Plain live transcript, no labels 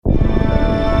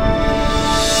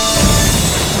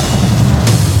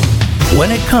When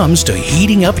it comes to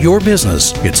heating up your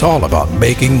business, it's all about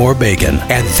making more bacon,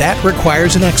 and that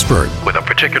requires an expert with a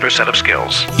particular set of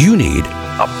skills. You need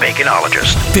a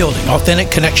baconologist. Building authentic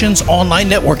connections, online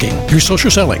networking, your social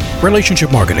selling,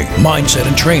 relationship marketing, mindset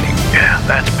and training. Yeah,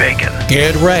 that's bacon.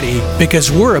 Get ready,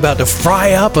 because we're about to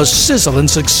fry up a sizzling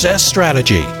success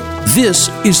strategy. This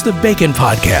is the Bacon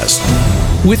Podcast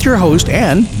with your host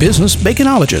and business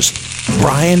baconologist,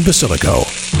 Brian Basilico.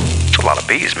 It's a lot of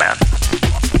bees, man.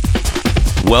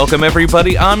 Welcome,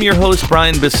 everybody. I'm your host,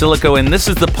 Brian Basilico, and this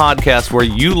is the podcast where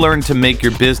you learn to make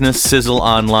your business sizzle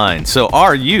online. So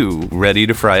are you ready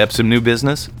to fry up some new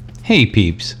business? Hey,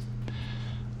 peeps.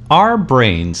 Our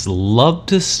brains love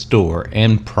to store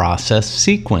and process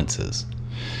sequences.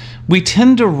 We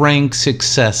tend to rank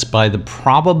success by the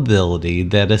probability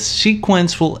that a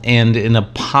sequence will end in a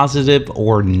positive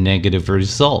or negative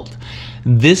result.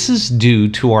 This is due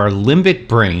to our limbic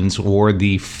brains, or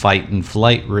the fight and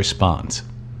flight response.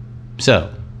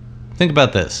 So, think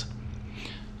about this.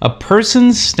 A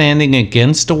person standing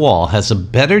against a wall has a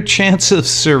better chance of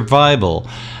survival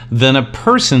than a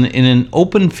person in an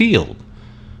open field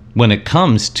when it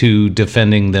comes to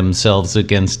defending themselves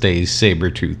against a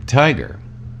saber-toothed tiger.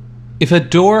 If a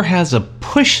door has a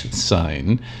push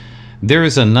sign, there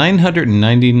is a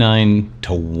 999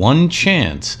 to 1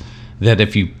 chance that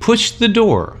if you push the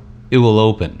door, it will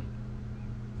open.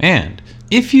 And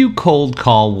if you cold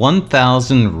call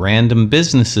 1,000 random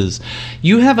businesses,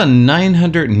 you have a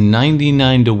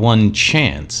 999 to 1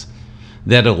 chance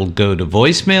that it will go to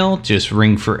voicemail, just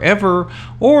ring forever,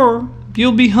 or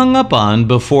you'll be hung up on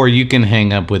before you can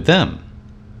hang up with them.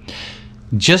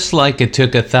 Just like it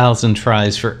took 1,000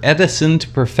 tries for Edison to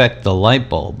perfect the light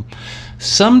bulb,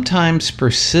 sometimes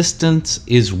persistence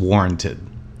is warranted,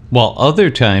 while other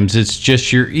times it's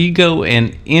just your ego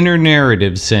and inner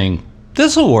narrative saying,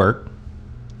 "This'll work."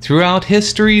 Throughout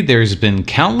history, there's been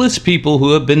countless people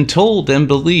who have been told and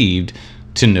believed,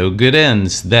 to no good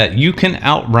ends, that you can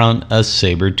outrun a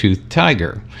saber-toothed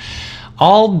tiger.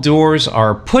 All doors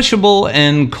are pushable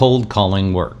and cold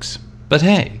calling works. But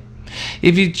hey,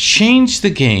 if you change the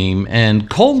game and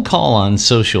cold call on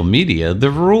social media,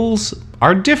 the rules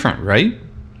are different, right?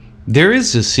 There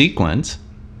is a sequence.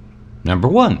 Number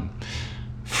 1,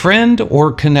 friend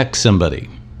or connect somebody.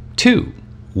 2,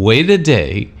 wait a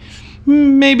day,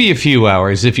 maybe a few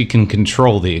hours if you can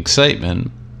control the excitement.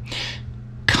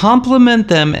 Compliment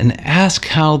them and ask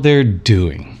how they're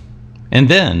doing. And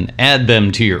then add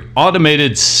them to your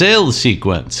automated sales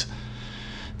sequence.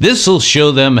 This will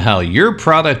show them how your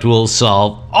product will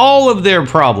solve all of their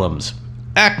problems.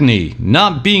 Acne,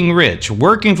 not being rich,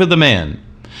 working for the man.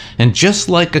 And just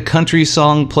like a country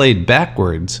song played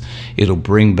backwards, it'll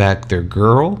bring back their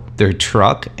girl, their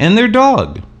truck, and their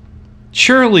dog.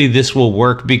 Surely this will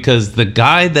work because the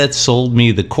guy that sold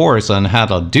me the course on how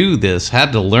to do this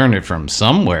had to learn it from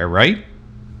somewhere, right?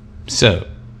 So,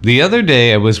 the other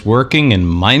day I was working and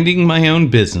minding my own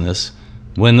business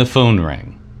when the phone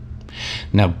rang.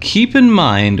 Now keep in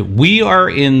mind, we are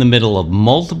in the middle of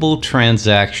multiple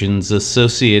transactions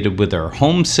associated with our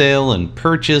home sale and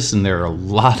purchase, and there are a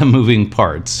lot of moving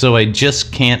parts, so I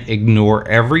just can't ignore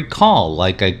every call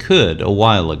like I could a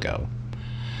while ago.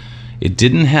 It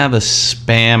didn't have a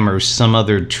spam or some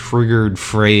other triggered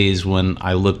phrase when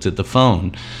I looked at the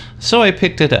phone, so I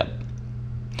picked it up.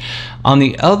 On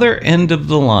the other end of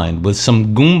the line was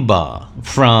some Goomba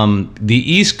from the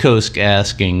East Coast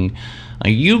asking,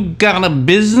 "You got a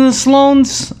business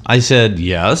loans?" I said,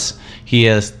 "Yes." He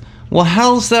asked, "Well,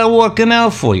 how's that working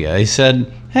out for you?" I said,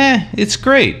 "It's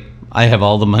great. I have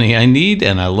all the money I need,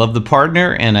 and I love the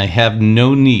partner, and I have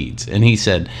no needs." And he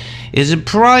said, "Is it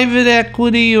private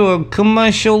equity or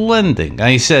commercial lending?"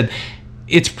 I said,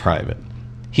 "It's private."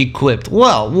 He quipped,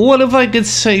 "Well, what if I could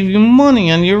save you money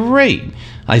on your rate?"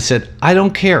 I said, "I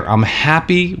don't care. I'm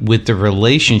happy with the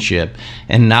relationship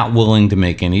and not willing to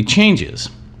make any changes."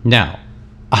 Now,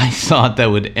 I thought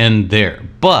that would end there,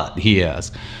 but he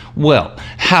asked, "Well,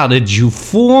 how did you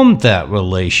form that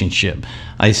relationship?"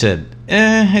 I said,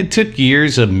 it took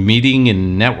years of meeting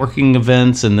and networking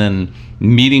events and then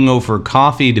meeting over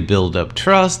coffee to build up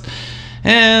trust,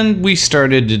 and we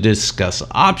started to discuss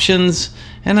options,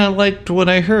 and I liked what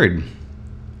I heard."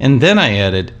 And then I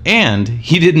added, and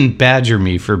he didn't badger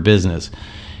me for business.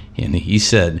 And he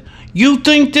said, "You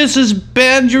think this is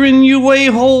badgering you,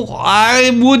 a-hole?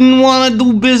 I wouldn't want to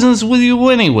do business with you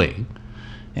anyway."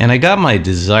 And I got my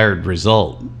desired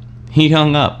result. He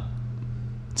hung up.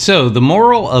 So the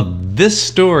moral of this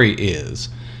story is,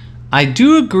 I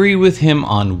do agree with him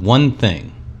on one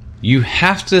thing. You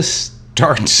have to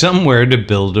start somewhere to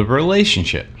build a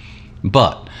relationship.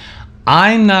 But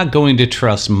I'm not going to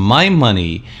trust my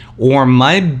money or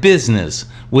my business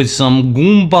with some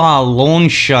Goomba loan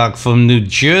shark from New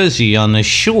Jersey on the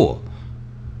shore.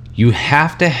 You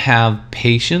have to have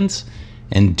patience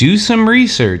and do some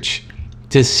research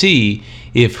to see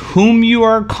if whom you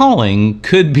are calling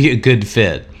could be a good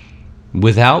fit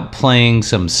without playing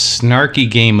some snarky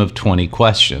game of 20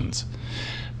 questions.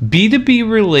 B2B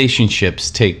relationships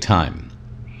take time.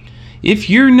 If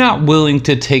you're not willing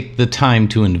to take the time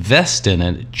to invest in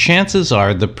it, chances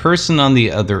are the person on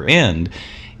the other end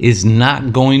is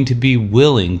not going to be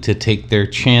willing to take their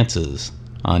chances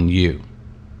on you.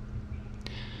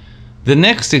 The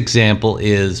next example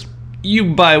is,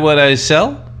 you buy what I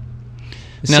sell?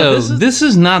 Now, this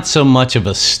is not so much of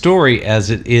a story as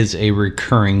it is a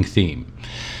recurring theme.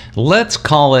 Let's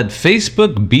call it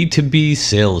Facebook B2B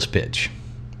sales pitch.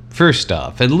 First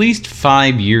off, at least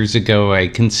 5 years ago, I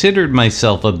considered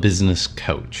myself a business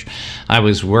coach. I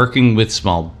was working with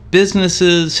small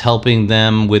businesses, helping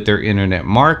them with their internet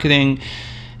marketing,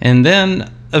 and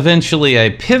then eventually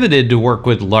I pivoted to work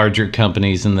with larger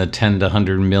companies in the $10 to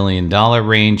 $100 million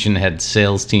range and had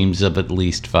sales teams of at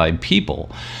least 5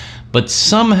 people. But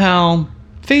somehow,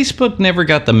 Facebook never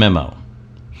got the memo.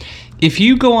 If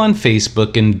you go on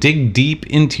Facebook and dig deep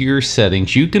into your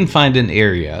settings, you can find an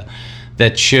area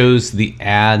that shows the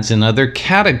ads and other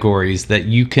categories that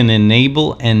you can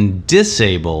enable and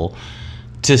disable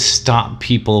to stop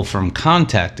people from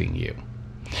contacting you.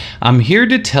 I'm here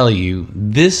to tell you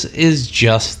this is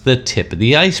just the tip of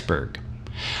the iceberg.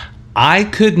 I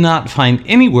could not find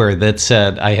anywhere that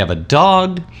said I have a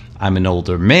dog, I'm an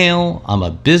older male, I'm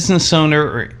a business owner,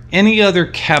 or any other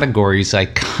categories I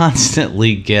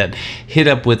constantly get hit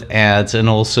up with ads and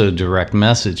also direct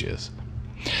messages.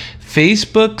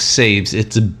 Facebook saves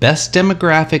its best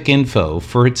demographic info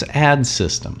for its ad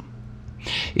system.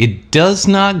 It does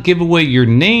not give away your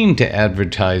name to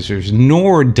advertisers,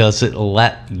 nor does it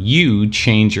let you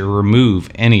change or remove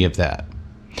any of that.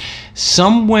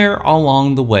 Somewhere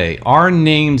along the way, our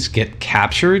names get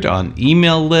captured on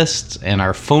email lists and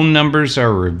our phone numbers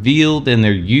are revealed and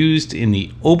they're used in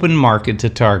the open market to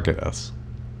target us.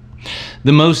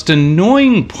 The most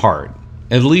annoying part,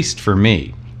 at least for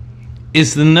me,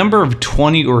 is the number of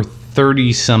 20 or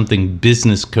 30 something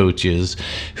business coaches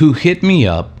who hit me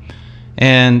up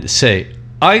and say,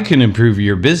 I can improve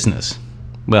your business.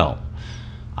 Well,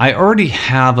 I already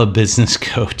have a business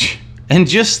coach. And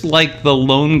just like the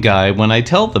loan guy, when I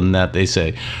tell them that, they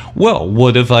say, well,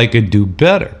 what if I could do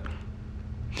better?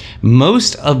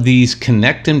 Most of these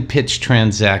connect and pitch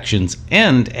transactions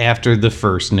end after the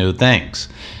first no thanks.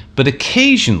 But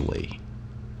occasionally,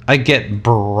 I get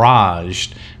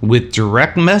barraged with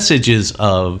direct messages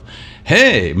of,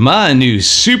 hey, my new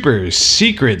super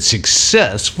secret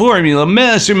success formula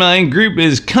mastermind group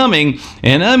is coming,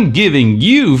 and I'm giving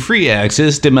you free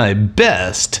access to my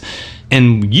best.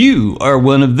 And you are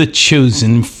one of the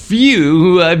chosen few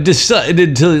who I've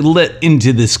decided to let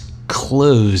into this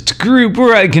closed group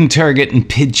where I can target and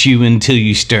pitch you until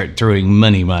you start throwing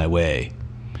money my way.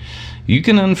 You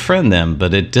can unfriend them,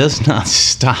 but it does not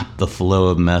stop the flow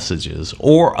of messages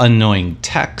or annoying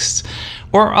texts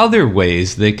or other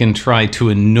ways they can try to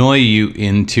annoy you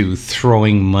into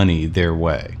throwing money their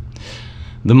way.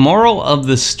 The moral of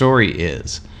the story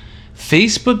is,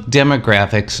 Facebook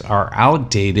demographics are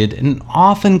outdated and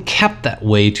often kept that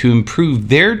way to improve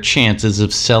their chances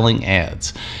of selling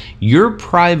ads. Your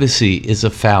privacy is a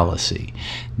fallacy.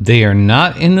 They are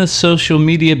not in the social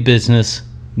media business,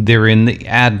 they're in the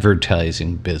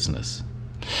advertising business.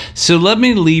 So let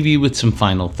me leave you with some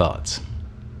final thoughts.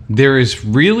 There is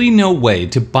really no way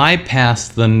to bypass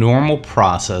the normal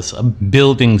process of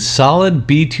building solid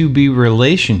B2B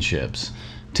relationships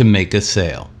to make a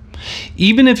sale.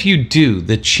 Even if you do,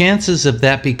 the chances of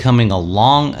that becoming a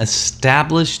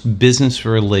long-established business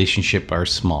relationship are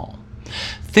small.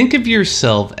 Think of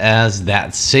yourself as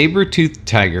that saber-toothed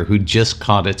tiger who just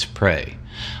caught its prey.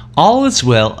 All is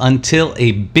well until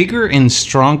a bigger and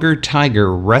stronger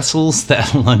tiger wrestles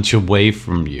that lunch away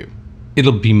from you.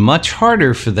 It'll be much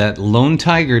harder for that lone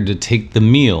tiger to take the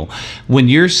meal when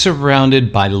you're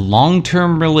surrounded by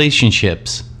long-term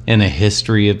relationships and a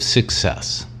history of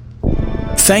success.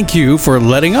 Thank you for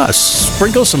letting us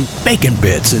sprinkle some bacon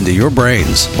bits into your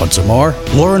brains. Want some more?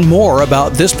 Learn more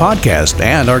about this podcast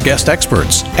and our guest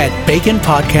experts at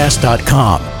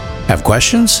baconpodcast.com. Have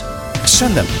questions?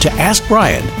 Send them to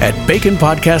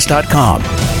askbrian@baconpodcast.com.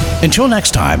 Until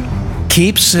next time,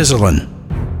 keep sizzling.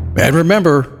 And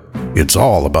remember, it's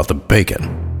all about the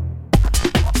bacon.